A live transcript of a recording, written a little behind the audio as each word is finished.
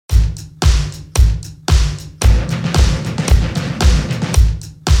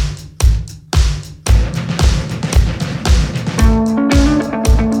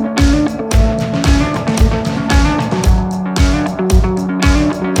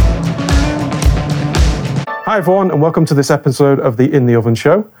Hi everyone, and welcome to this episode of the In the Oven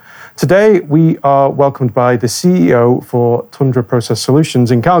Show. Today we are welcomed by the CEO for Tundra Process Solutions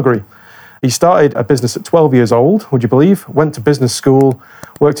in Calgary. He started a business at 12 years old, would you believe, went to business school,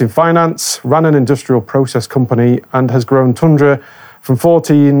 worked in finance, ran an industrial process company, and has grown Tundra from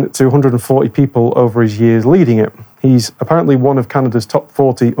 14 to 140 people over his years leading it. He's apparently one of Canada's top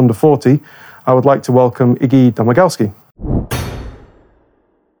 40 under 40. I would like to welcome Iggy Domagalski.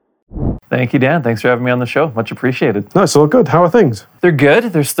 Thank you, Dan. Thanks for having me on the show. Much appreciated. No, it's all good. How are things? They're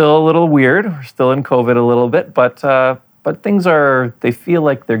good. They're still a little weird. We're still in COVID a little bit, but things they feel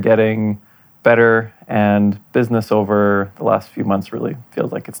like they're getting better, and business over the last few months really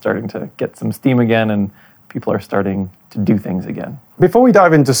feels like it's starting to get some steam again, and people are starting to do things again. Before we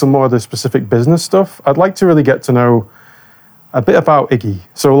dive into some more of the specific business stuff, I'd like to really get to know a bit about Iggy.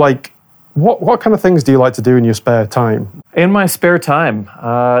 So, what kind of things do you like to do in your spare time? In my spare time,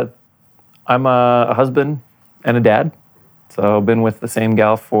 I'm a husband and a dad. So I've been with the same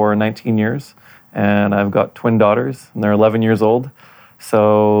gal for 19 years, and I've got twin daughters, and they're 11 years old.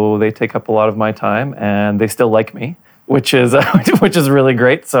 So they take up a lot of my time, and they still like me, which is really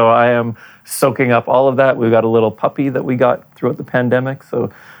great. So I am soaking up all of that. We've got a little puppy that we got throughout the pandemic.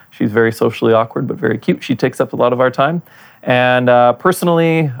 So she's very socially awkward, but very cute. She takes up a lot of our time. And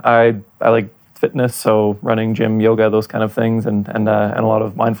personally, I like fitness, so running, gym, yoga, those kind of things, and a lot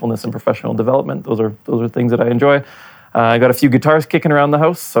of mindfulness and professional development. Those are things that I enjoy. I got a few guitars kicking around the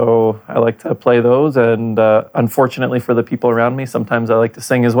house, so I like to play those. And unfortunately for the people around me, sometimes I like to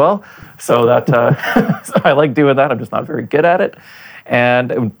sing as well. So that so I like doing that. I'm just not very good at it.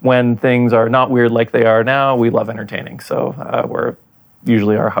 And when things are not weird like they are now, we love entertaining. So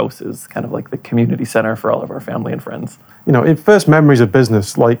usually our house is kind of like the community center for all of our family and friends. You know, in first memories of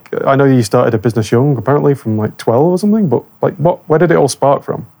business, I know you started a business young, apparently from 12 or something, but where did it all spark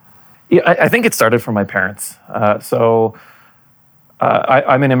from? Yeah, I think it started from my parents. I'm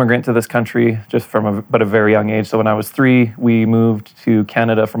an immigrant to this country just from a very young age. So when I was 3, we moved to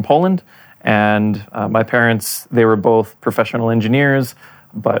Canada from Poland, and my parents, they were both professional engineers,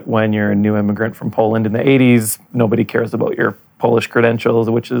 but when you're a new immigrant from Poland in the 80s, nobody cares about your Polish credentials,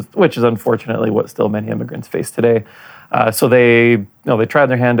 which is unfortunately what still many immigrants face today. So they tried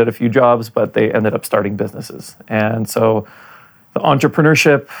their hand at a few jobs, but they ended up starting businesses. And so the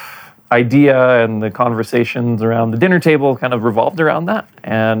entrepreneurship idea and the conversations around the dinner table kind of revolved around that.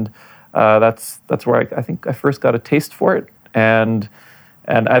 And that's where I think I first got a taste for it. And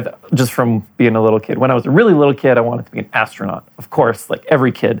I've just from being a little kid, when I was a really little kid, I wanted to be an astronaut, of course, like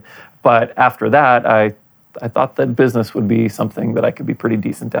every kid. But after that, I thought that business would be something that I could be pretty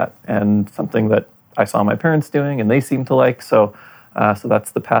decent at, and something that I saw my parents doing and they seemed to like. So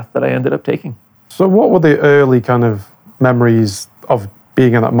that's the path that I ended up taking. So what were the early kind of memories of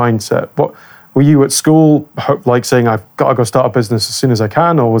being in that mindset? What were you at school saying, I've got to go start a business as soon as I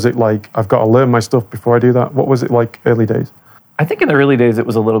can? Or was it I've got to learn my stuff before I do that? What was it like early days? I think in the early days, it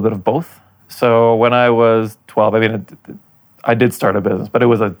was a little bit of both. So when I was 12, I did start a business, but it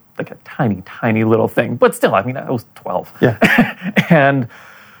was a tiny, tiny little thing. But still, I was 12. Yeah. And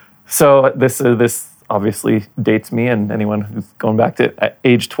so this obviously dates me and anyone who's going back to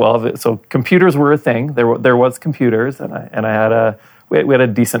age 12. So computers were a thing. There was computers, and we had a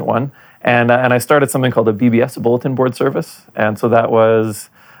decent one. And I started something called a BBS, a bulletin board service. And so that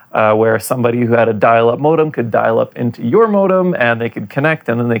was where somebody who had a dial-up modem could dial up into your modem, and they could connect,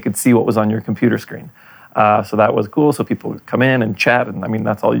 and then they could see what was on your computer screen. So that was cool. So people would come in and chat, and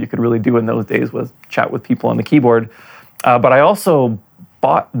that's all you could really do in those days was chat with people on the keyboard. But I also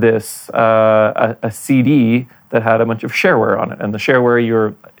bought this a CD that had a bunch of shareware on it, and the shareware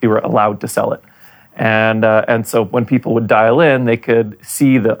you were allowed to sell it. And so when people would dial in, they could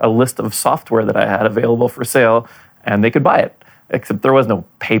see a list of software that I had available for sale, and they could buy it. Except there was no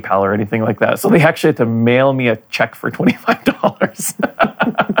PayPal or anything like that. So they actually had to mail me a check for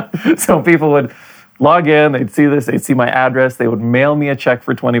 $25. So people would log in, they'd see this, they'd see my address, they would mail me a check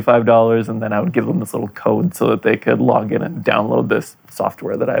for $25, and then I would give them this little code so that they could log in and download this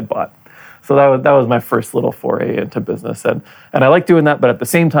software that I had bought. So that was my first little foray into business. And I liked doing that, but at the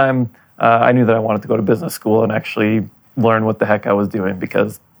same time, I knew that I wanted to go to business school and actually learn what the heck I was doing,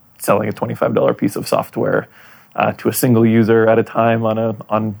 because selling a $25 piece of software to a single user at a time on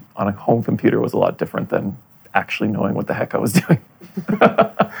a home computer was a lot different than actually knowing what the heck I was doing.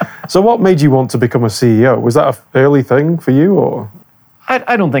 So what made you want to become a CEO? Was that an early thing for you, or?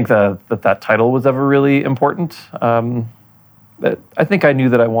 I don't think that title was ever really important. I think I knew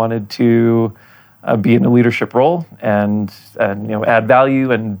that I wanted to be in a leadership role and add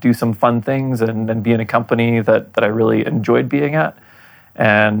value and do some fun things and be in a company that I really enjoyed being at.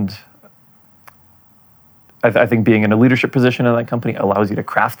 And I think being in a leadership position in that company allows you to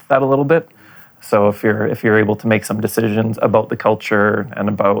craft that a little bit. So if you're able to make some decisions about the culture and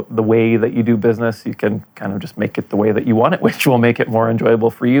about the way that you do business, you can kind of just make it the way that you want it, which will make it more enjoyable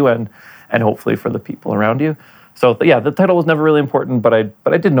for you and hopefully for the people around you. So yeah, the title was never really important, but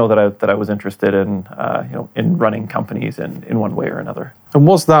I did know that I was interested in in running companies in one way or another. And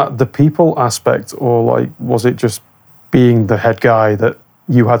was that the people aspect, or like was it just being the head guy that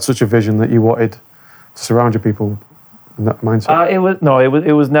you had such a vision that you wanted to surround your people in that mindset?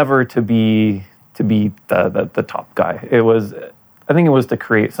 It was never to be the top guy. I think it was to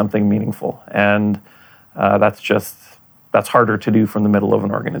create something meaningful, and that's harder to do from the middle of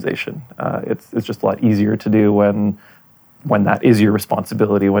an organization. It's just a lot easier to do when that is your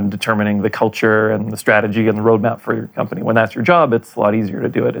responsibility, when determining the culture and the strategy and the roadmap for your company. When that's your job, it's a lot easier to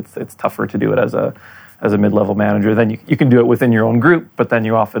do it. It's tougher to do it as a mid-level manager. Then you can do it within your own group, but then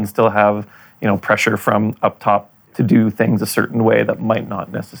you often still have pressure from up top to do things a certain way that might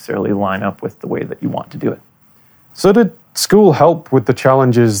not necessarily line up with the way that you want to do it. So did school help with the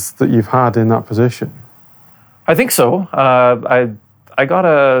challenges that you've had in that position? I think so. I got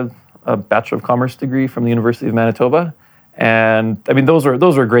a Bachelor of Commerce degree from the University of Manitoba, and I mean those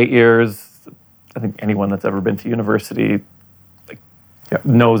were great years. I think anyone that's ever been to university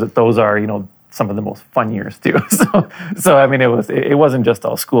knows that those are some of the most fun years too. So I mean it wasn't just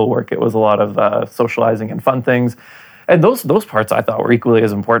all schoolwork. It was a lot of socializing and fun things, and those parts I thought were equally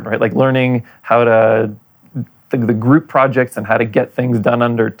as important, right? Like learning how to the group projects and how to get things done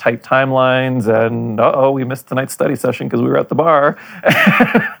under tight timelines, and we missed tonight's study session because we were at the bar,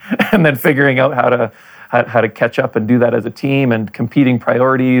 and then figuring out how to catch up and do that as a team, and competing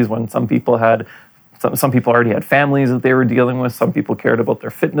priorities when some people already had families that they were dealing with. Some people cared about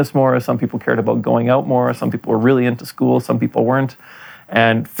their fitness more. Some people cared about going out more. Some people were really into school. Some people weren't.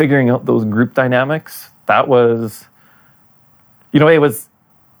 And figuring out those group dynamics, that was,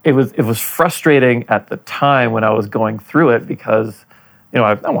 it was frustrating at the time when I was going through it because,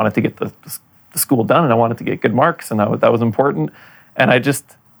 I wanted to get the school done and I wanted to get good marks and that was important. And I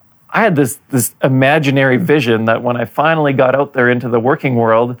had this imaginary vision that when I finally got out there into the working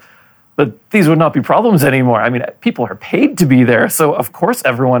world, that these would not be problems anymore. I mean, people are paid to be there, so of course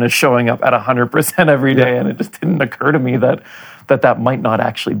everyone is showing up at 100% every day, and it just didn't occur to me that might not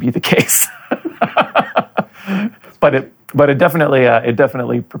actually be the case. But it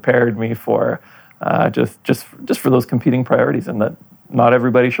definitely prepared me for just for those competing priorities, and that not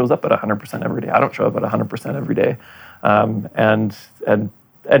everybody shows up at 100% every day. I don't show up at 100% every day, and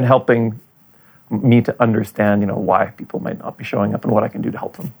helping me to understand why people might not be showing up and what I can do to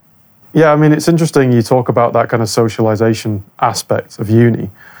help them. Yeah, I mean, it's interesting you talk about that kind of socialization aspect of uni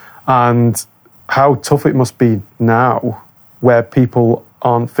and how tough it must be now where people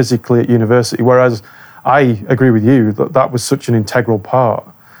aren't physically at university. Whereas I agree with you that was such an integral part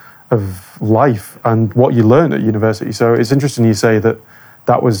of life and what you learned at university. So it's interesting you say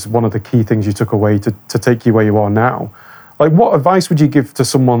that was one of the key things you took away to take you where you are now. Like, what advice would you give to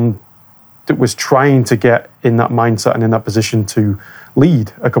someone that was trying to get in that mindset and in that position to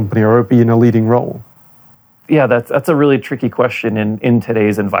lead a company or be in a leading role? Yeah, that's a really tricky question in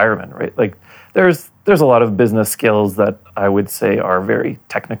today's environment, right? Like there's a lot of business skills that I would say are very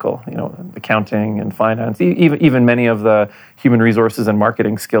technical, accounting and finance. Even many of the human resources and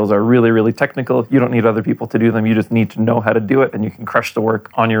marketing skills are really, really technical. You don't need other people to do them. You just need to know how to do it, and you can crush the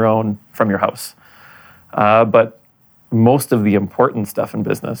work on your own from your house. But most of the important stuff in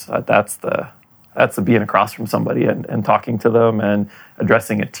business, that's the being across from somebody and talking to them and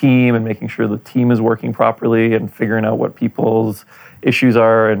addressing a team and making sure the team is working properly and figuring out what people's issues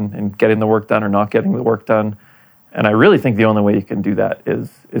are and getting the work done or not getting the work done. And I really think the only way you can do that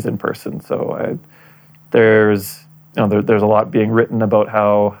is in person. So there's a lot being written about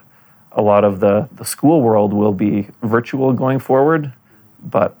how a lot of the school world will be virtual going forward,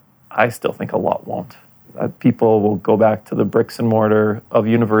 but I still think a lot won't. People will go back to the bricks and mortar of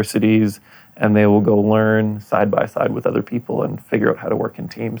universities, and they will go learn side by side with other people and figure out how to work in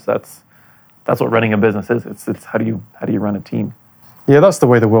teams. That's what running a business is. It's how do you run a team? Yeah, that's the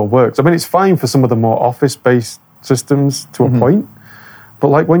way the world works. I mean, it's fine for some of the more office-based systems to a point, but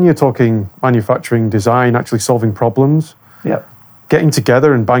like when you're talking manufacturing, design, actually solving problems, getting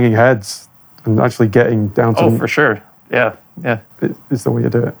together and banging heads and actually getting down to... Oh, for sure. Yeah. It's the way you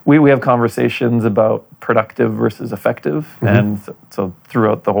do it. We have conversations about productive versus effective, and so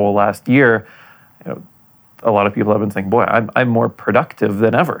throughout the whole last year, a lot of people have been saying, "Boy, I'm more productive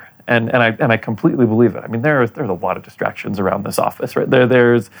than ever," and I completely believe it. I mean, there's a lot of distractions around this office, right?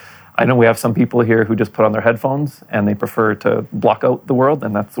 I know we have some people here who just put on their headphones and they prefer to block out the world,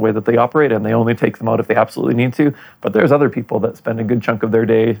 and that's the way that they operate, and they only take them out if they absolutely need to. But there's other people that spend a good chunk of their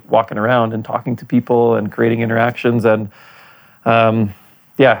day walking around and talking to people and creating interactions. And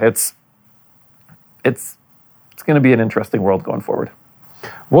it's going to be an interesting world going forward.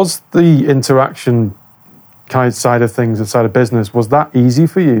 Was the interaction kind of side of things, the side of business, was that easy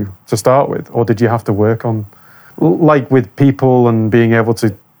for you to start with? Or did you have to work on, like with people and being able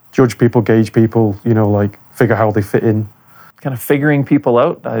to judge people, gauge people, like figure how they fit in? Kind of figuring people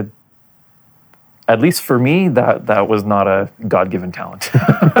out, at least for me, that was not a God-given talent.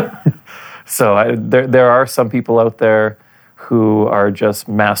 So there are some people out there who are just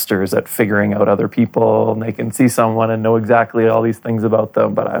masters at figuring out other people, and they can see someone and know exactly all these things about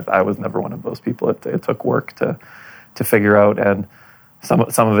them, but I was never one of those people. It took work to figure out, and some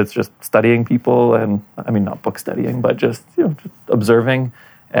of it's just studying people, and I mean, not book studying, but just just observing,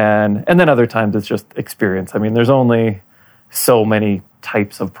 and then other times it's just experience. I mean, there's only so many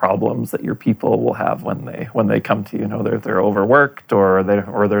types of problems that your people will have when they come to you. They're overworked, or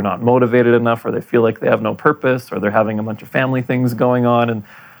they're not motivated enough, or they feel like they have no purpose, or they're having a bunch of family things going on, and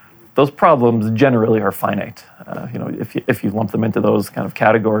those problems generally are finite. If you lump them into those kind of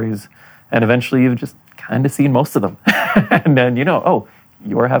categories, and eventually you've just kind of seen most of them, and then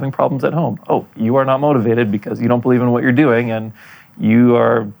you are having problems at home. Oh, you are not motivated because you don't believe in what you're doing, and you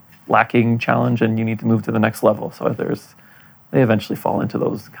are lacking challenge, and you need to move to the next level. So they eventually fall into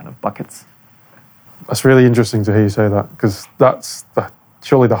those kind of buckets. That's really interesting to hear you say that, because that's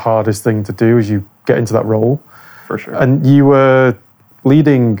surely the hardest thing to do as you get into that role. For sure. And you were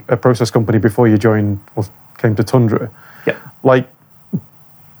leading a process company before you came to Tundra. Yeah. Like,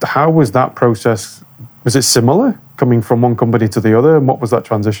 how was that process? Was it similar coming from one company to the other? And what was that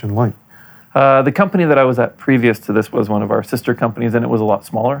transition like? The company that I was at previous to this was one of our sister companies, and it was a lot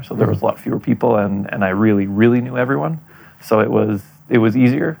smaller, so there was a lot fewer people, and I really, really knew everyone. So it was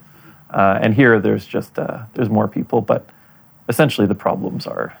easier, and here there's more people, but essentially the problems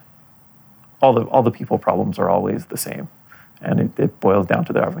are all the people problems are always the same, and it boils down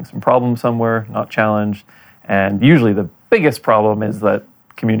to they're having some problem somewhere, not challenged, and usually the biggest problem is that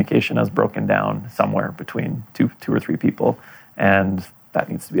communication has broken down somewhere between two or three people, and that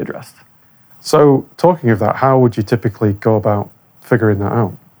needs to be addressed. So talking of that, how would you typically go about figuring that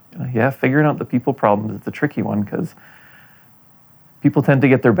out? Yeah, figuring out the people problems is a tricky one, because people tend to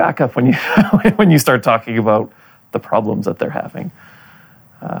get their back up when you start talking about the problems that they're having.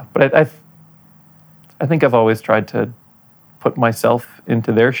 But I think I've always tried to put myself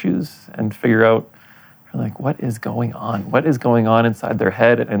into their shoes and figure out, like, what is going on? What is going on inside their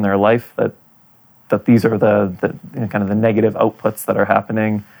head and in their life that these are the kind of the negative outputs that are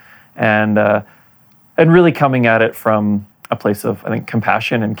happening, and really coming at it from a place of, I think,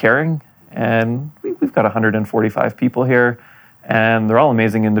 compassion and caring. And we've got 145 people here, and they're all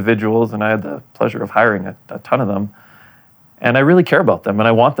amazing individuals, and I had the pleasure of hiring a ton of them. And I really care about them, and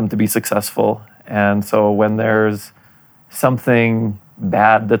I want them to be successful. And so when there's something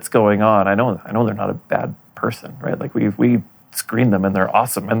bad that's going on, I know they're not a bad person, right? Like we screen them, and they're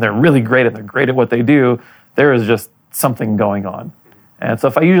awesome, and they're really great, and they're great at what they do. There is just something going on. And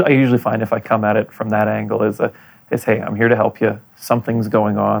so I usually find if I come at it from that angle is hey, I'm here to help you. Something's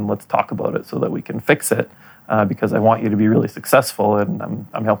going on. Let's talk about it so that we can fix it. Because I want you to be really successful, and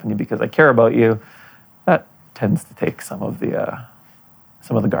I'm helping you because I care about you. That tends to take some of the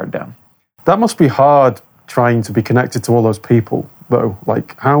guard down. That must be hard, trying to be connected to all those people, though.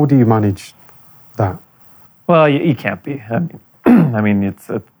 Like, how do you manage that? Well, you can't be. I mean,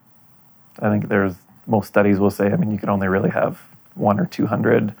 I think most studies will say, you can only really have 100 or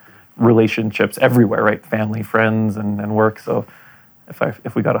 200 relationships everywhere, right? Family, friends, and work. So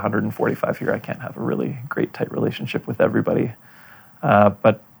if we got 145 here, I can't have a really great, tight relationship with everybody.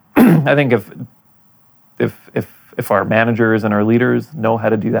 But I think if our managers and our leaders know how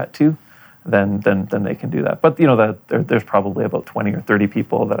to do that too, then they can do that. But there's probably about 20 or 30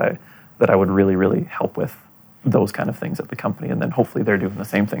 people that I would really, really help with those kind of things at the company, and then hopefully they're doing the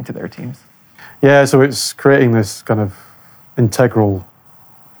same thing to their teams. Yeah, so it's creating this kind of integral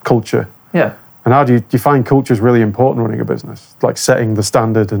culture. Yeah. And how do you find culture is really important running a business, like setting the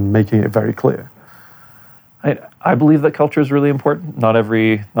standard and making it very clear? I believe that culture is really important. Not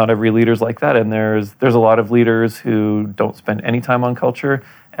every leader's like that, and there's a lot of leaders who don't spend any time on culture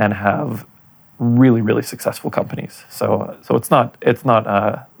and have really, really successful companies. So it's not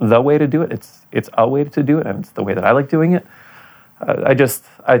the way to do it. It's a way to do it, and it's the way that I like doing it. I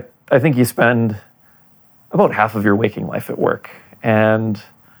think you spend about half of your waking life at work, and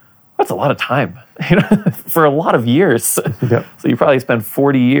that's a lot of time, for a lot of years. Yep. So you probably spend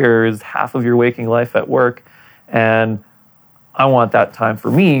 40 years, half of your waking life at work, and I want that time for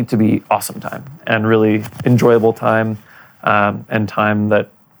me to be awesome time and really enjoyable time, and time that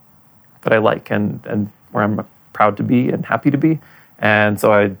I like and where I'm proud to be and happy to be. And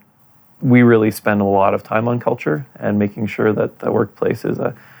so we really spend a lot of time on culture and making sure that the workplace is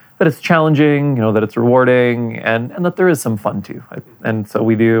that it's challenging, that it's rewarding, and that there is some fun too. And so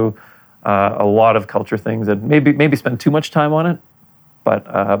we do a lot of culture things, and maybe spend too much time on it, but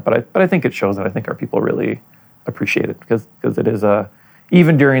I think it shows, and I think our people really appreciate it because it is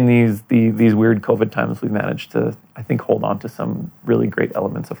even during these weird COVID times, we've managed to, I think, hold on to some really great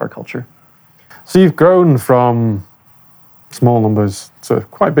elements of our culture. So you've grown from small numbers to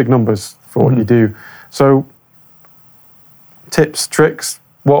quite big numbers for what you do. So tips, tricks,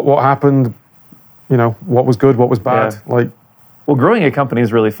 what happened? What was good, what was bad? Yeah. Well, growing a company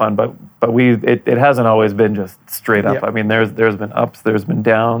is really fun, but it hasn't always been just straight up. Yeah. I mean, there's been ups, there's been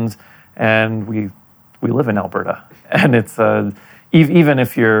downs, and we live in Alberta, and it's even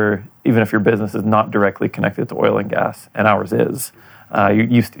if your business is not directly connected to oil and gas, and ours is,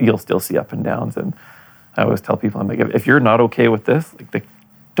 you'll still see up and downs. And I always tell people, I'm like, if you're not okay with this,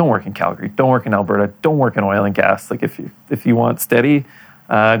 don't work in Calgary, don't work in Alberta, don't work in oil and gas. If you want steady,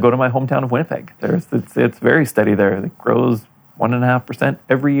 go to my hometown of Winnipeg. It's very steady there. It grows 1.5%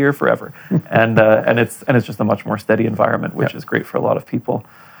 every year forever, and it's just a much more steady environment, which is great for a lot of people.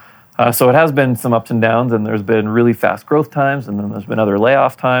 So it has been some ups and downs, and there's been really fast growth times, and then there's been other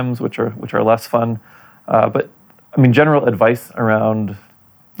layoff times, which are less fun. But I mean, general advice around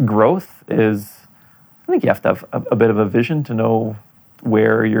growth is, I think you have to have a bit of a vision to know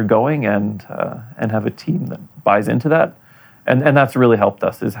where you're going, and have a team that buys into that. And that's really helped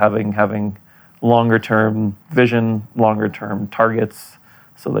us, is having longer term vision, longer term targets,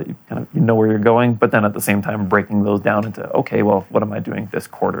 so that you know where you're going. But then at the same time, breaking those down into, okay, well, what am I doing this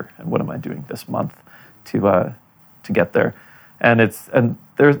quarter, and what am I doing this month to get there? And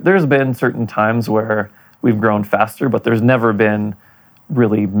there's been certain times where we've grown faster, but there's never been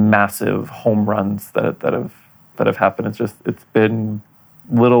really massive home runs that have happened. It's been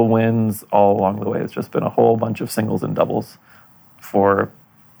little wins all along the way. It's just been a whole bunch of singles and doubles for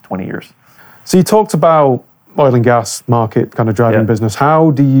 20 years. So you talked about oil and gas market kind of driving business. How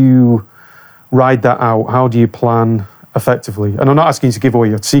do you ride that out? How do you plan effectively? And I'm not asking you to give away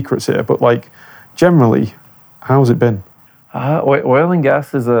your secrets here, but generally, how's it been? Oil and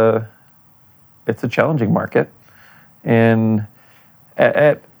gas is a challenging market, and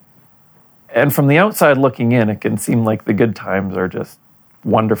from the outside looking in, it can seem like the good times are just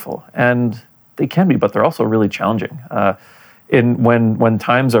wonderful, and they can be, but they're also really challenging. When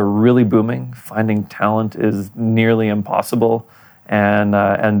times are really booming, finding talent is nearly impossible, and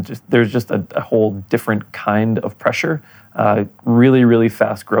there's just a whole different kind of pressure. Really, really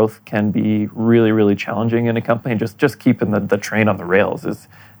fast growth can be really, really challenging in a company. Just keeping the train on the rails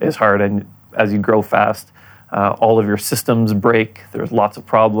is hard, and as you grow fast, all of your systems break. There's lots of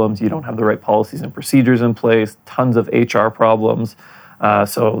problems. You don't have the right policies and procedures in place. Tons of HR problems.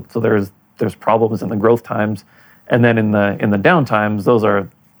 So there's problems in the growth times. And then in the down times, those are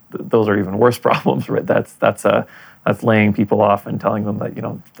even worse problems, right? That's laying people off and telling them that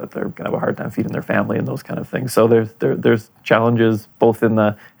that they're gonna have a hard time feeding their family and those kind of things. So there's challenges both in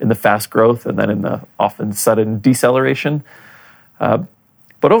the fast growth and then in the often sudden deceleration.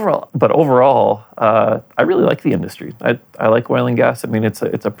 But overall, I really like the industry. I like oil and gas. I mean, it's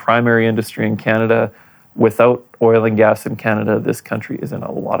a primary industry in Canada. Without oil and gas in Canada, this country is in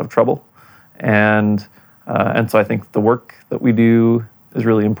a lot of trouble, and so I think the work that we do is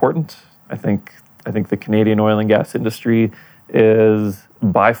really important. I think the Canadian oil and gas industry is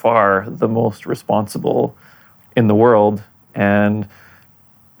by far the most responsible in the world, and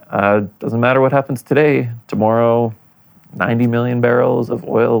doesn't matter what happens today, tomorrow 90 million barrels of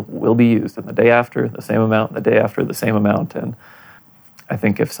oil will be used, and the day after the same amount, the day after the same amount. And I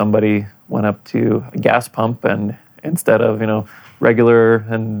think if somebody went up to a gas pump and instead of regular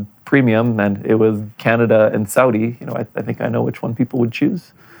and premium, and it was Canada and Saudi, I think I know which one people would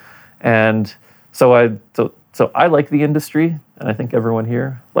choose. And so I like the industry, and I think everyone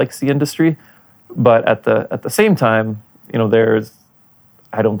here likes the industry. But at the same time,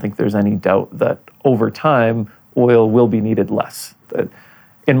 I don't think there's any doubt that over time oil will be needed less. That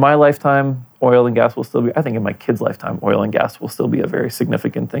in my lifetime, oil and gas will still be. I think in my kids' lifetime, oil and gas will still be a very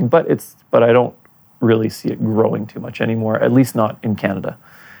significant thing. But I don't really see it growing too much anymore, at least not in Canada.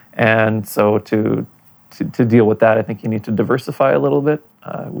 And so to deal with that, I think you need to diversify a little bit.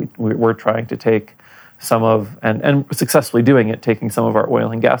 We're trying to take and successfully doing it, taking some of our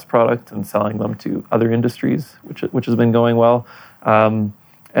oil and gas products and selling them to other industries, which has been going well.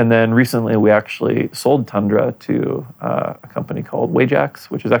 And then recently, we actually sold Tundra to a company called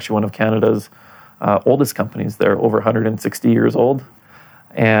Wajax, which is actually one of Canada's oldest companies. They're over 160 years old,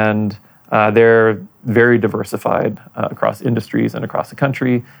 and they're very diversified across industries and across the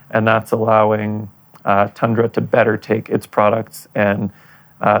country, and that's allowing Tundra to better take its products and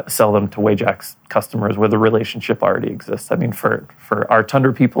sell them to Wajax customers where the relationship already exists. I mean, for our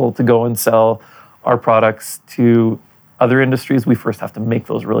Tundra people to go and sell our products to other industries, we first have to make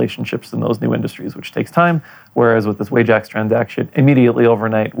those relationships in those new industries, which takes time. Whereas with this Wajax transaction, immediately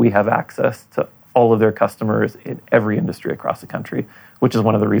overnight, we have access to all of their customers in every industry across the country, which is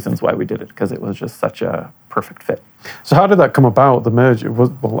one of the reasons why we did it, because it was just such a perfect fit. So how did that come about, the merger,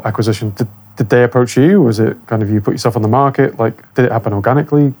 acquisition? Did they approach you? Was it kind of you put yourself on the market? Like, did it happen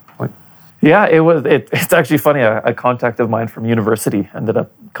organically? Yeah, it was. It's actually funny. A contact of mine from university ended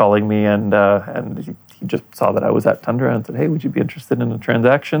up calling me, and he just saw that I was at Tundra and said, "Hey, would you be interested in a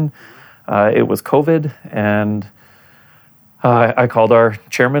transaction?" It was COVID, and I called our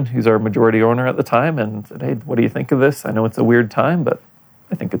chairman, who's our majority owner at the time, and said, "Hey, what do you think of this? I know it's a weird time, but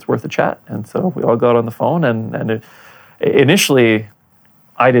I think it's worth a chat." And so we all got on the phone, and initially,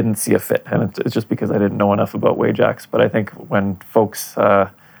 I didn't see a fit, and it's just because I didn't know enough about Wajax. But I think when folks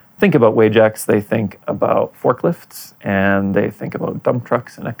think about Wajax, they think about forklifts, and they think about dump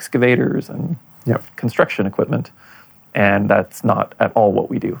trucks and excavators and construction equipment, and that's not at all what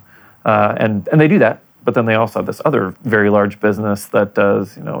we do. And they do that, but then they also have this other very large business that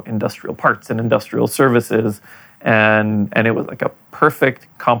does, industrial parts and industrial services, and it was like a perfect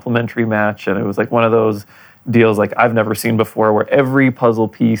complementary match, and it was like one of those deals like I've never seen before, where every puzzle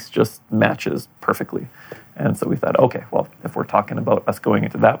piece just matches perfectly. And so we thought, okay, well, if we're talking about us going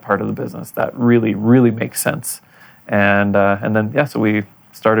into that part of the business, that really, really makes sense. And then, so we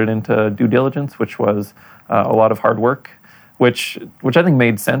started into due diligence, which was a lot of hard work, which I think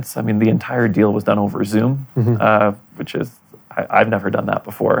made sense. I mean, the entire deal was done over Zoom, which is, I've never done that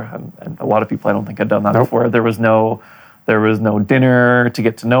before. And a lot of people, I don't think, had done that before. There was no dinner to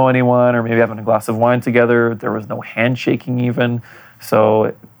get to know anyone, or maybe having a glass of wine together. There was no handshaking even.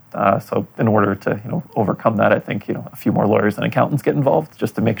 So in order to overcome that, I think a few more lawyers and accountants get involved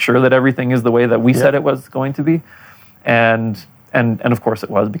just to make sure that everything is the way that we said it was going to be, and of course it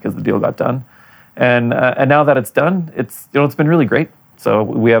was, because the deal got done, and now that it's done, it's been really great. So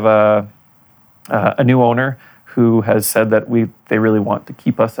we have a new owner who has said that they really want to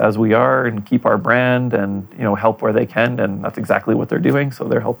keep us as we are and keep our brand and help where they can, and that's exactly what they're doing. So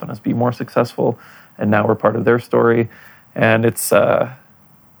they're helping us be more successful, and now we're part of their story, and it's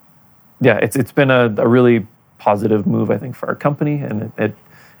been a really positive move, I think, for our company, and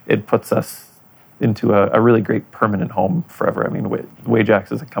it puts us into a really great permanent home forever. I mean,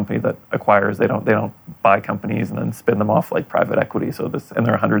 Wajax is a company that acquires. They don't buy companies and then spin them off like private equity. And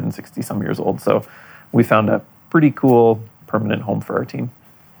they're 160 some years old. So we found a pretty cool permanent home for our team.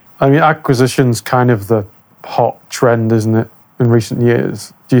 I mean, acquisition's kind of the hot trend, isn't it, in recent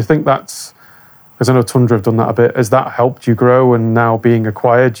years? Do you think that's, because I know Tundra have done that a bit, has that helped you grow, and now being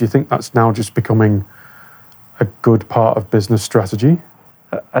acquired, do you think that's now just becoming a good part of business strategy?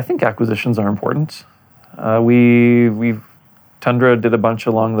 I think acquisitions are important. Tundra did a bunch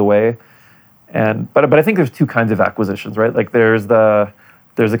along the way, but I think there's two kinds of acquisitions, right? Like there's the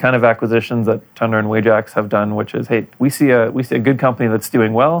kind of acquisitions that Tundra and Wajax have done, which is, hey, we see a good company that's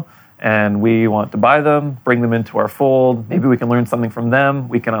doing well, and we want to buy them, bring them into our fold. Maybe we can learn something from them.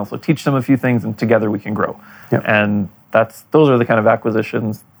 We can also teach them a few things, and together we can grow. Yep. And those are the kind of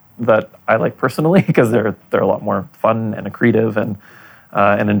acquisitions that I like personally, because they're a lot more fun and accretive and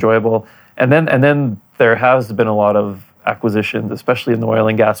enjoyable. And then there has been a lot of acquisitions, especially in the oil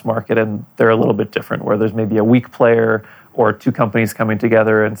and gas market, and they're a little bit different, where there's maybe a weak player or two companies coming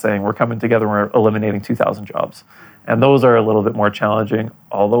together and saying, we're coming together, we're eliminating 2,000 jobs. And those are a little bit more challenging,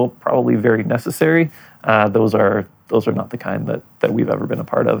 although probably very necessary. Those are not the kind that we've ever been a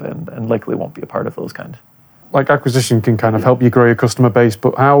part of, and likely won't be a part of those kind. Like, acquisition can kind of help you grow your customer base,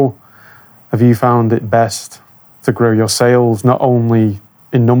 but how have you found it best to grow your sales, not only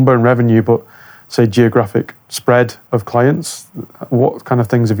in number and revenue, but say geographic spread of clients? What kind of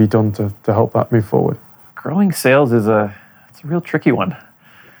things have you done to help that move forward? Growing sales it's a real tricky one.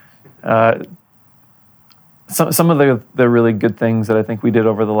 Some of the really good things that I think we did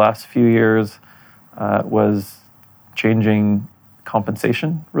over the last few years was changing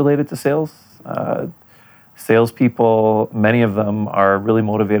compensation related to sales. Salespeople, many of them are really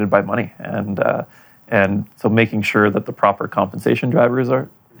motivated by money, and so making sure that the proper compensation drivers are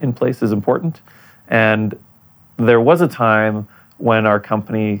in place is important. And there was a time when our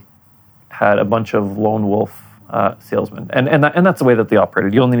company had a bunch of lone wolf salesmen, and that's the way that they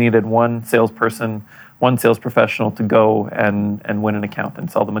operated. You only needed one salesperson, one sales professional to go and win an account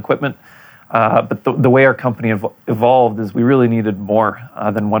and sell them equipment. But the way our company evolved is we really needed more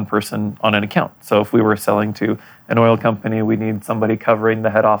than one person on an account. So if we were selling to an oil company, we need somebody covering the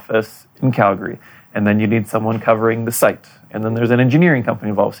head office in Calgary. And then you need someone covering the site. And then there's an engineering company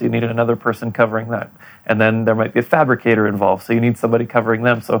involved, so you needed another person covering that. And then there might be a fabricator involved, so you need somebody covering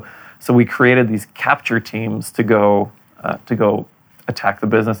them. So we created these capture teams to go attack the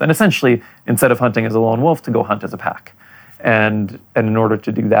business. And essentially, instead of hunting as a lone wolf, to go hunt as a pack. And in order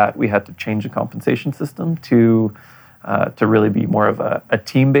to do that, we had to change the compensation system to really be more of a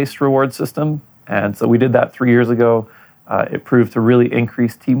team-based reward system. And so we did that 3 years ago. It proved to really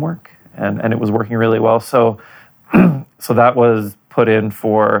increase teamwork, and it was working really well. So that was put in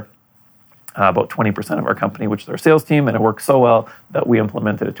for about 20% of our company, which is our sales team, and it worked so well that we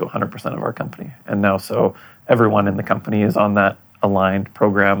implemented it to 100% of our company. And now, so everyone in the company is on that aligned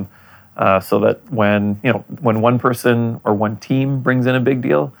program. So that when one person or one team brings in a big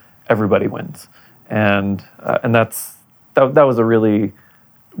deal, everybody wins, and that was a really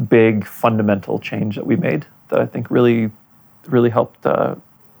big fundamental change that we made that I think really helped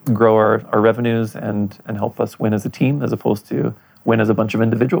grow our revenues and help us win as a team as opposed to win as a bunch of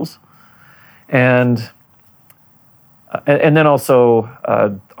individuals, and then also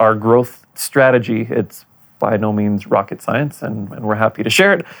our growth strategy. It's by no means rocket science, and we're happy to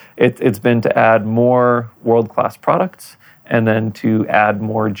share it. It's been to add more world-class products and then to add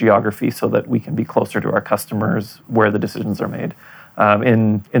more geography so that we can be closer to our customers where the decisions are made.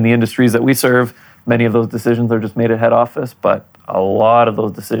 In the industries that we serve, many of those decisions are just made at head office, but a lot of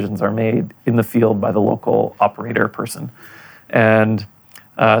those decisions are made in the field by the local operator person. And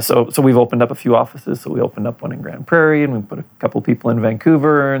so we've opened up a few offices. So we opened up one in Grand Prairie, and we put a couple people in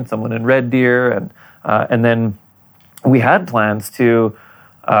Vancouver and someone in Red Deer, and then we had plans to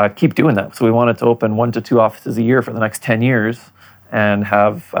keep doing that. So we wanted to open 1 to 2 offices a year for the next 10 years, and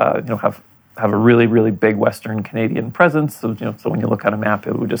have a really, really big Western Canadian presence. So when you look at a map,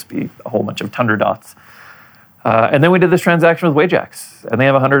 it would just be a whole bunch of tundra dots. And then we did this transaction with Wajax, and they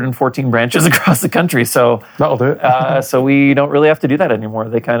have 114 branches across the country. So that'll do it. So we don't really have to do that anymore.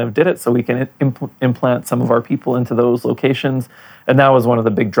 They kind of did it, so we can implant some of our people into those locations. And that was one of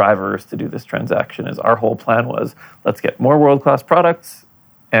the big drivers to do this transaction. Is our whole plan was, let's get more world-class products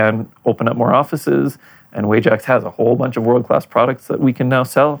and open up more offices. And Wajax has a whole bunch of world-class products that we can now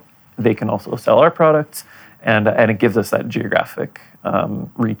sell. They can also sell our products, and it gives us that geographic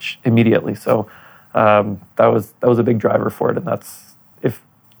reach immediately. So that was a big driver for it. And that's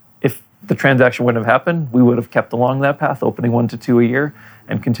if the transaction wouldn't have happened, we would have kept along that path, opening 1 to 2 a year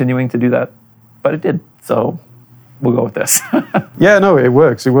and continuing to do that. But it did. So we'll go with this. Yeah, no, it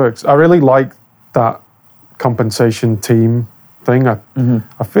works. I really like that compensation team thing.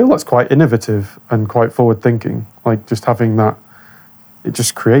 I feel that's quite innovative and quite forward thinking. Like just having that, it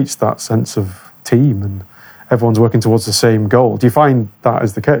just creates that sense of team and everyone's working towards the same goal. Do you find that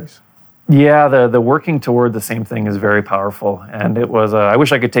is the case? Yeah, the working toward the same thing is very powerful, and it was. I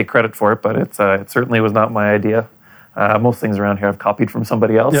wish I could take credit for it, but it certainly was not my idea. Most things around here I've copied from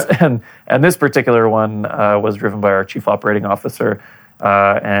somebody else, yeah. and this particular one was driven by our chief operating officer,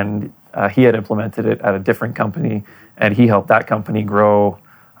 and he had implemented it at a different company, and he helped that company grow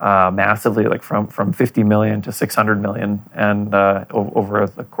massively, like from 50 million to 600 million, and over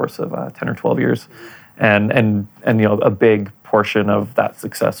the course of 10 or 12 years, and a big portion of that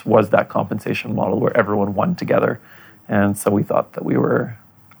success was that compensation model where everyone won together, and so we thought that we were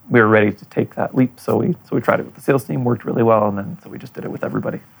ready to take that leap. So we tried it with the sales team, worked really well, and then so we just did it with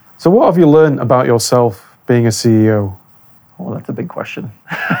everybody. So what have you learned about yourself being a CEO? Well, that's a big question.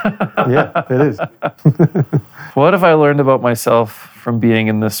 Yeah, it is. What have I learned about myself from being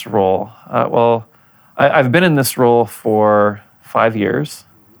in this role? Well, I've been in this role for 5 years,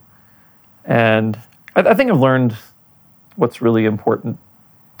 and I think I've learned what's really important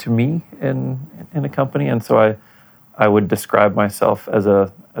to me in a company, and so I would describe myself as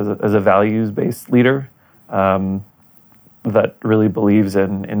a values-based leader that really believes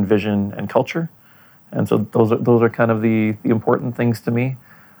in vision and culture, and so those are kind of the important things to me.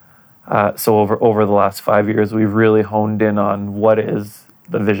 So over the last 5 years, we've really honed in on what is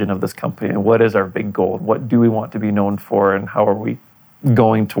the vision of this company and what is our big goal, and what do we want to be known for, and how are we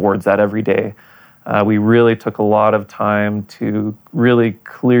going towards that every day. We really took a lot of time to really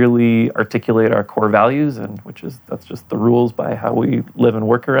clearly articulate our core values, and that's just the rules by how we live and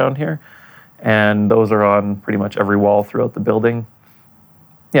work around here. And those are on pretty much every wall throughout the building.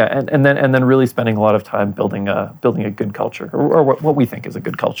 and then really spending a lot of time building a good culture, or what we think is a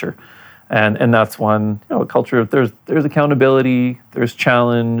good culture, and that's one, a culture. There's accountability, there's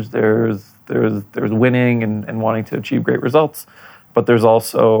challenge, there's winning and wanting to achieve great results, but there's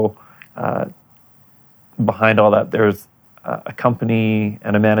also behind all that there's a company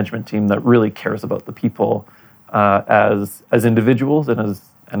and a management team that really cares about the people as individuals and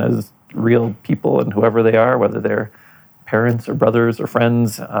as real people, and whoever they are, whether they're parents or brothers or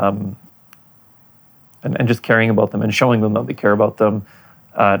friends, and just caring about them and showing them that we care about them,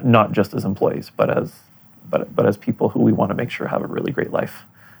 not just as employees, but as people who we want to make sure have a really great life.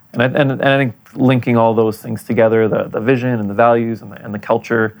 And I think linking all those things together, the vision and the values and the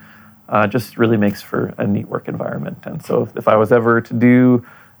culture, just really makes for a neat work environment. And so if I was ever to do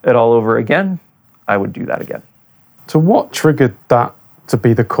it all over again, I would do that again. So what triggered that to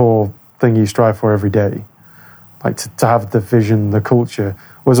be the core thing you strive for every day? Like to have the vision, the culture.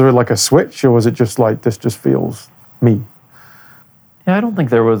 Was there like a switch, or was it just like, this just feels me? Yeah, I don't think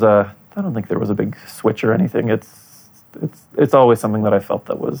there was a big switch or anything. It's always something that I felt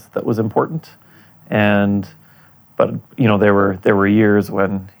that was important. But there were years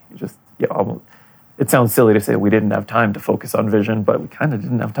when you just, it sounds silly to say we didn't have time to focus on vision, but we kind of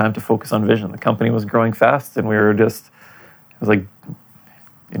didn't have time to focus on vision. The company was growing fast, and it was like,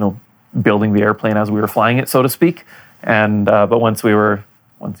 building the airplane as we were flying it, so to speak. And but once the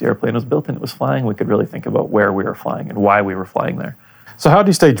airplane was built and it was flying, we could really think about where we were flying and why we were flying there. So how do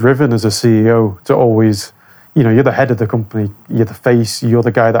you stay driven as a CEO to always, you're the head of the company, you're the face, you're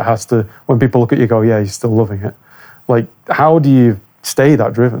the guy that has to, when people look at you, go, yeah, he's still loving it. Like, how do you stay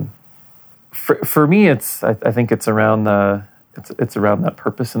that driven? For me, I think it's around it's around that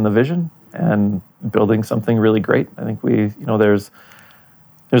purpose and the vision and building something really great. I think there's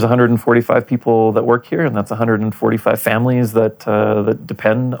 145 people that work here, and that's 145 families that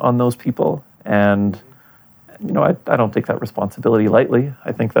depend on those people. And I don't take that responsibility lightly.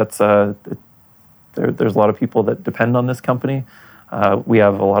 I think that's there's a lot of people that depend on this company. We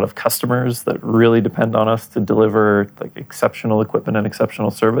have a lot of customers that really depend on us to deliver like exceptional equipment and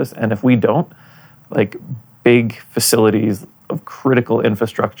exceptional service. And if we don't, like, big facilities of critical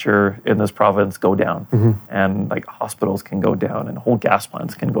infrastructure in this province go down, and like hospitals can go down, and whole gas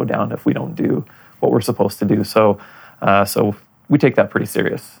plants can go down if we don't do what we're supposed to do. So we take that pretty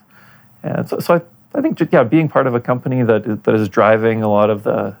serious. And so I think being part of a company that is driving a lot of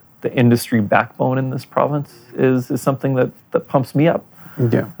the industry backbone in this province is something that pumps me up.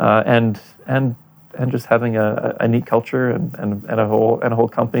 Yeah. And just having a neat culture and a whole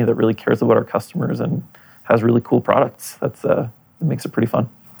company that really cares about our customers and has really cool products. It makes it pretty fun.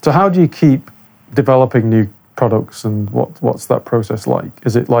 So how do you keep developing new products, and what's that process like?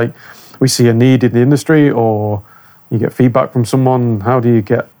 Is it like we see a need in the industry, or you get feedback from someone? How do you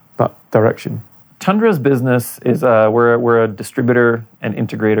get that direction? Tundra's business is we're a distributor and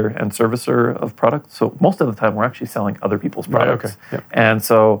integrator and servicer of products. So most of the time we're actually selling other people's products. Right, okay. Yep. And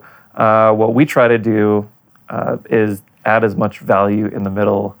so what we try to do is add as much value in the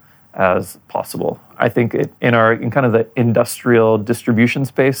middle as possible. I think in kind of the industrial distribution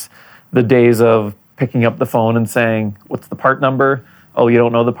space, the days of picking up the phone and saying, "What's the part number? Oh, you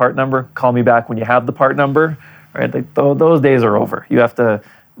don't know the part number? Call me back when you have the part number." Right? Those days are over. You have to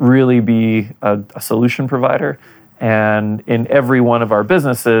really be a solution provider. And in every one of our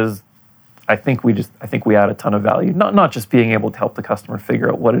businesses, I think we add a ton of value. Not just being able to help the customer figure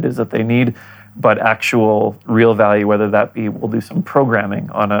out what it is that they need, but actual real value, whether that be we'll do some programming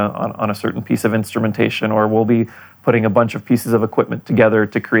on a certain piece of instrumentation, or we'll be putting a bunch of pieces of equipment together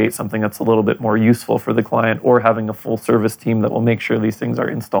to create something that's a little bit more useful for the client, or having a full service team that will make sure these things are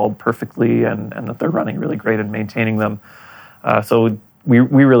installed perfectly and that they're running really great and maintaining them. So we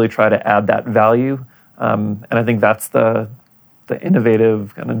really try to add that value. And I think that's the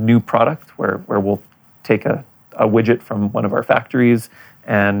innovative kind of new product where we'll take a widget from one of our factories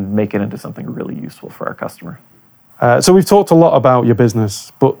and make it into something really useful for our customer. So we've talked a lot about your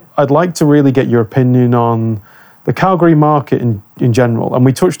business, but I'd like to really get your opinion on the Calgary market in general. And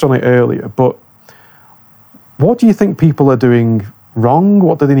we touched on it earlier, but what do you think people are doing wrong?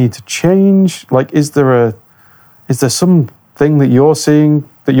 What do they need to change? Like, is there something that you're seeing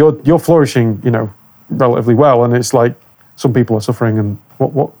that you're flourishing, relatively well, and it's like some people are suffering? And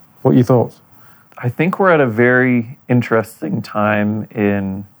what are your thoughts? I think we're at a very interesting time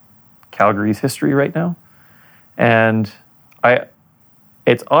in Calgary's history right now. And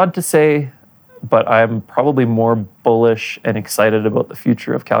it's odd to say, but I'm probably more bullish and excited about the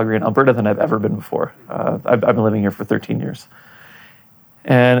future of Calgary and Alberta than I've ever been before. I've been living here for 13 years.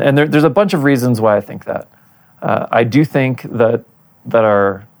 And there's a bunch of reasons why I think that. I do think that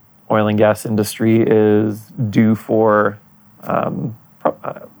our oil and gas industry is due for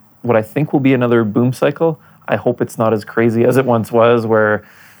what I think will be another boom cycle. I hope it's not as crazy as it once was, where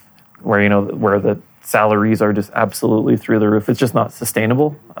the salaries are just absolutely through the roof. It's just not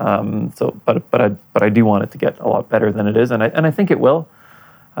sustainable. But I do want it to get a lot better than it is, and I think it will.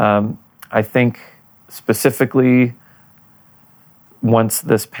 I think specifically once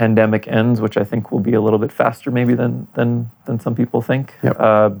this pandemic ends, which I think will be a little bit faster maybe than some people think, Yep.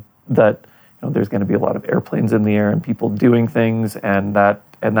 that there's going to be a lot of airplanes in the air and people doing things, and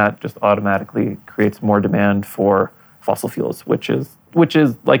that just automatically creates more demand for fossil fuels, which is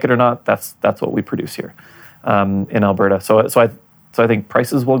like it or not, that's what we produce here in Alberta. So I think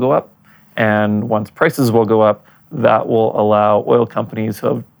prices will go up, and once prices will go up, that will allow oil companies who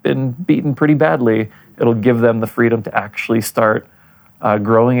have been beaten pretty badly. It'll give them the freedom to actually start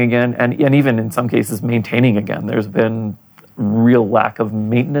growing again, and even in some cases maintaining again. There's been real lack of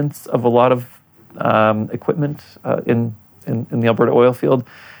maintenance of a lot of equipment in the Alberta oil field.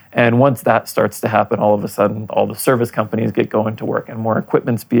 And once that starts to happen, all of a sudden, all the service companies get going to work, and more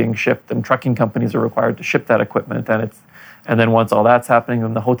equipment's being shipped, and trucking companies are required to ship that equipment. And then once all that's happening,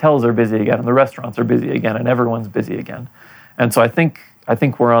 then the hotels are busy again, and the restaurants are busy again, and everyone's busy again. And so I think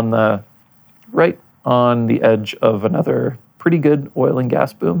we're right on the edge of another pretty good oil and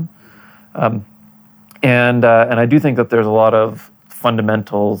gas boom. And I do think that there's a lot of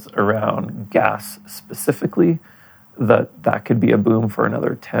fundamentals around gas specifically that could be a boom for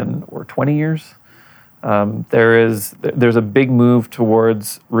another 10 or 20 years. There's a big move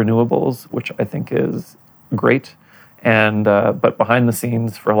towards renewables, which I think is great. But behind the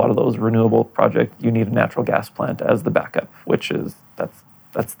scenes for a lot of those renewable projects, you need a natural gas plant as the backup,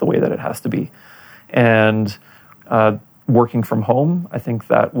 that's the way that it has to be. And working from home, I think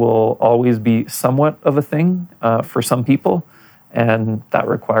that will always be somewhat of a thing for some people. And that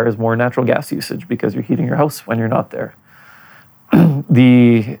requires more natural gas usage because you're heating your house when you're not there.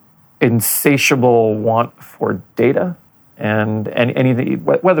 The insatiable want for data and anything,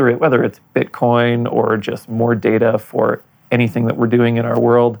 whether it's Bitcoin or just more data for anything that we're doing in our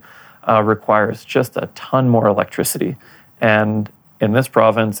world, requires just a ton more electricity. And in this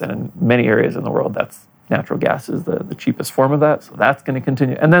province and in many areas in the world, that's natural gas is the cheapest form of that. So that's going to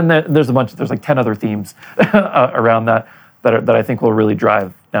continue. And then there's like 10 other themes around that I think will really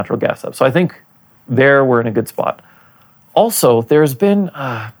drive natural gas up. So I think we're in a good spot. Also, there's been,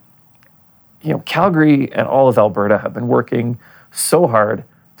 Calgary and all of Alberta have been working so hard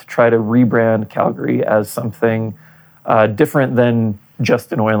to try to rebrand Calgary as something different than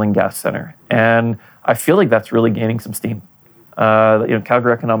just an oil and gas center. And I feel like that's really gaining some steam.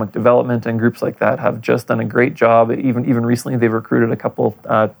 Calgary Economic Development and groups like that have just done a great job. Even recently, they've recruited a couple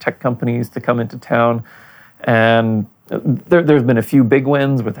tech companies to come into town. And there's been a few big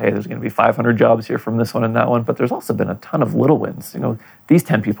wins with, hey, there's going to be 500 jobs here from this one and that one, but there's also been a ton of little wins. These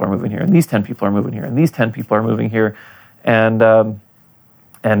 10 people are moving here, and these 10 people are moving here, and these 10 people are moving here, and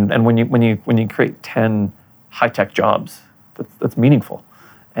when you create 10 high-tech jobs, that's meaningful.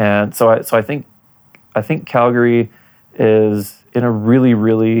 And so I think Calgary is in a really,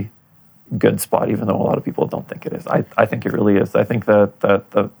 really good spot, even though a lot of people don't think it is. I think it really is. I think that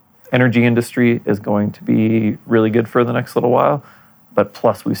the energy industry is going to be really good for the next little while, but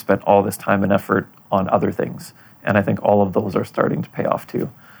plus we've spent all this time and effort on other things, and I think all of those are starting to pay off too.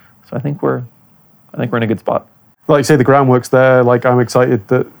 So I think we're in a good spot. Like you say, the groundwork's there. Like, I'm excited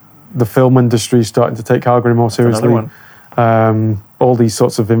that the film industry is starting to take Calgary more seriously. All these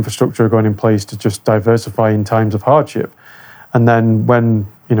sorts of infrastructure are going in place to just diversify in times of hardship, and then when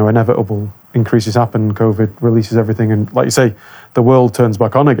inevitable increases happen, COVID releases everything, and like you say, the world turns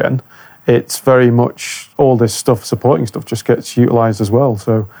back on again. It's very much all this stuff, supporting stuff, just gets utilised as well.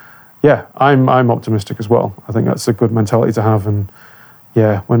 So, yeah, I'm optimistic as well. I think that's a good mentality to have. And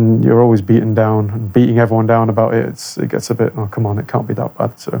yeah, when you're always beaten down and beating everyone down about it, it gets a bit, oh, come on, it can't be that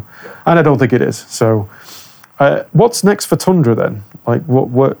bad. So, and I don't think it is. So, what's next for Tundra then? Like,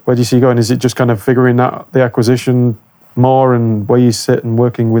 where do you see going? Is it just kind of figuring out the acquisition more and where you sit and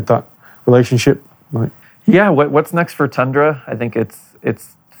working with that relationship? Yeah, what's next for Tundra? I think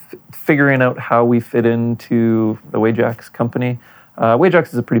it's figuring out how we fit into the Wajax company.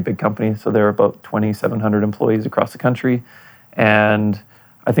 Wajax is a pretty big company, so there are about 2,700 employees across the country, and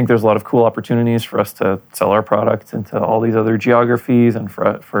I think there's a lot of cool opportunities for us to sell our products into all these other geographies, and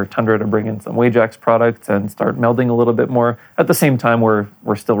for Tundra to bring in some Wajax products and start melding a little bit more. At the same time, we're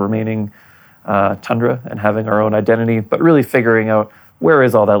still remaining Tundra and having our own identity, but really figuring out where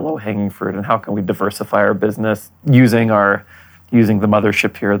is all that low-hanging fruit and how can we diversify our business using the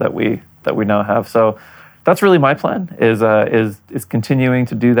mothership here that we now have. So that's really my plan, is continuing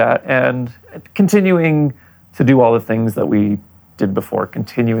to do that and continuing to do all the things that we did before,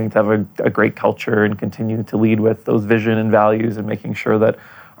 continuing to have a great culture and continue to lead with those vision and values and making sure that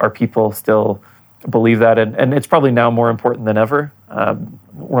our people still believe that. And it's probably now more important than ever.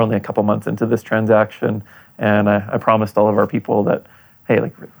 We're only a couple months into this transaction, and I promised all of our people that, hey,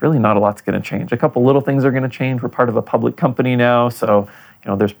 like really not a lot's going to change. A couple little things are going to change. We're part of a public company now, so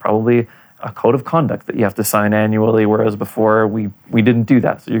there's probably a code of conduct that you have to sign annually, whereas before we didn't do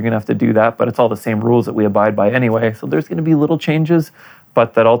that. So you're going to have to do that, but it's all the same rules that we abide by anyway. So there's going to be little changes,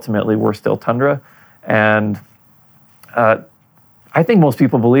 but that ultimately we're still Tundra. And I think most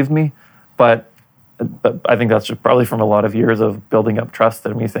people believe me, but I think that's just probably from a lot of years of building up trust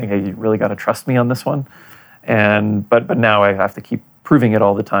and me saying, hey, you really got to trust me on this one. But now I have to keep proving it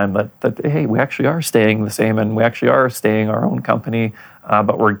all the time that hey, we actually are staying the same and we actually are staying our own company,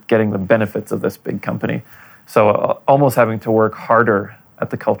 but we're getting the benefits of this big company. So almost having to work harder at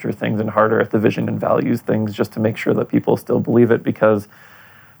the culture things and harder at the vision and values things just to make sure that people still believe it, because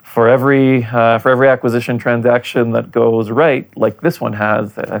for every acquisition transaction that goes right, like this one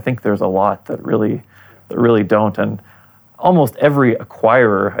has, I think there's a lot that really don't. And almost every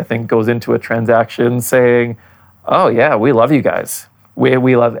acquirer, I think, goes into a transaction saying, oh yeah, we love you guys.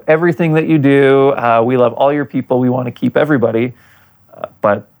 We love everything that you do. We love all your people. We want to keep everybody.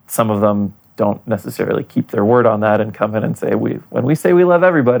 But some of them don't necessarily keep their word on that and come in and say, when we say we love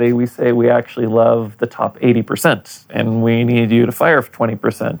everybody, we say we actually love the top 80%, and we need you to fire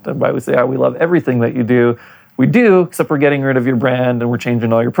 20%. And by we say, we love everything that you do, we do, except we're getting rid of your brand and we're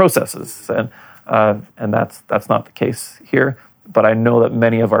changing all your processes. And that's not the case here. But I know that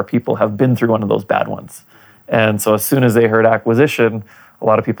many of our people have been through one of those bad ones. And so as soon as they heard acquisition, a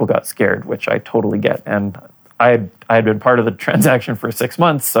lot of people got scared, which I totally get. And I had been part of the transaction for 6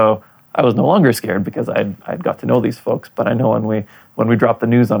 months, so I was no longer scared because I'd got to know these folks. But I know when we dropped the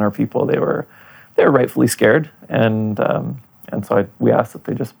news on our people, they were rightfully scared, and so we asked that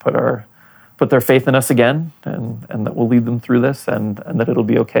they just put their faith in us again, and that we'll lead them through this, and that it'll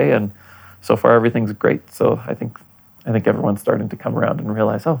be okay. And so far everything's great. So I think everyone's starting to come around and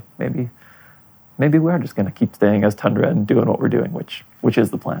realize, oh, maybe we are just going to keep staying as Tundra and doing what we're doing, which is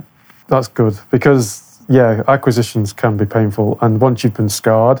the plan. That's good, because acquisitions can be painful, and once you've been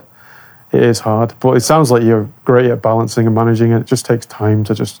scarred, it is hard. But it sounds like you're great at balancing and managing it. It just takes time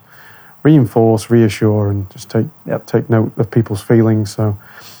to just reinforce, reassure, and just take note of people's feelings. So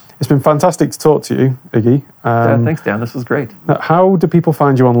it's been fantastic to talk to you, Iggy. Thanks, Dan. This was great. How do people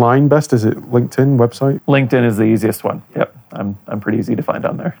find you online best? Is it LinkedIn, website? LinkedIn is the easiest one. Yep, I'm pretty easy to find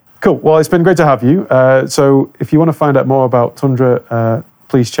on there. Cool. Well, it's been great to have you. So if you want to find out more about Tundra,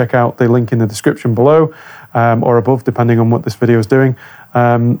 please check out the link in the description below or above, depending on what this video is doing.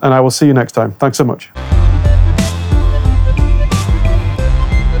 And I will see you next time. Thanks so much.